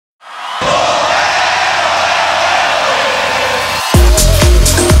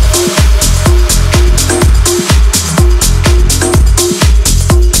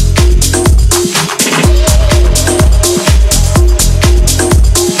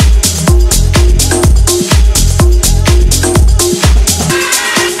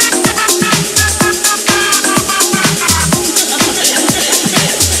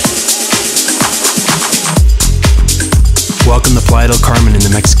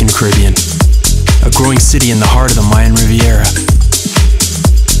American Caribbean, a growing city in the heart of the Mayan Riviera,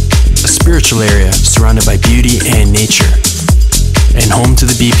 a spiritual area surrounded by beauty and nature, and home to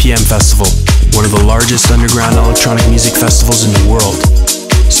the BPM Festival, one of the largest underground electronic music festivals in the world.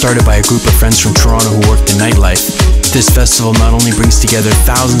 Started by a group of friends from Toronto who worked in nightlife, this festival not only brings together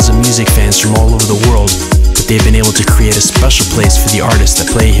thousands of music fans from all over the world, but they've been able to create a special place for the artists that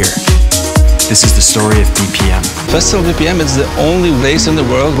play here. This is the story of BPM. Festival BPM is the only place in the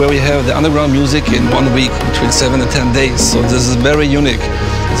world where we have the underground music in 1 week, between 7 and 10 days. So this is very unique.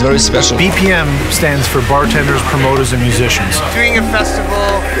 It's very special. BPM stands for bartenders, promoters, and musicians. Doing a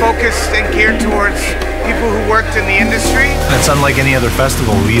festival focused and geared towards people who worked in the industry. It's unlike any other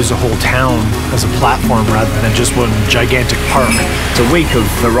festival. We use a whole town as a platform rather than just one gigantic park. It's a week of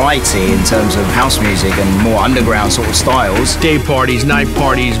variety in terms of house music and more underground sort of styles. Day parties, night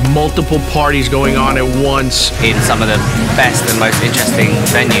parties, multiple parties going on at once. In some of the best and most interesting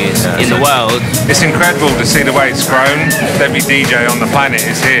venues in the world. It's incredible to see the way it's grown. Every DJ on the planet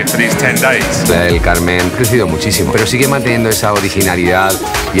is here for these 10 days. Playa del Carmen ha crecido muchísimo, pero sigue manteniendo esa originalidad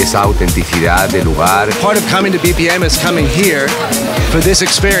y esa autenticidad del lugar. Part of coming to BPM is coming here for this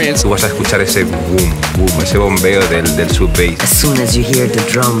experience. Tú vas a escuchar ese boom, boom, ese bombeo del sub-bass. As soon as you hear the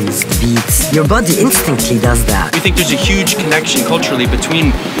drums, the beats, your body instantly does that. We think there's a huge connection culturally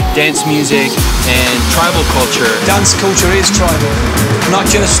between dance music and tribal culture. Dance culture is tribal, not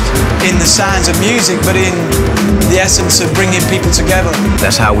just in the sounds of music, but in the essence of bringing people together.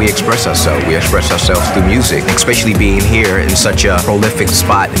 That's how we express ourselves. We express ourselves through music, especially being here in such a prolific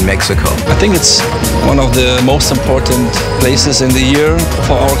spot in Mexico. I think it's one of the most important places in the year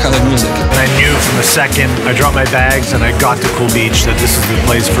for our kind of music. And I knew from the second I dropped my bags and I got to Cool Beach that this is the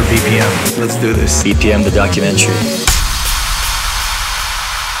place for BPM. Let's do this. BPM the documentary.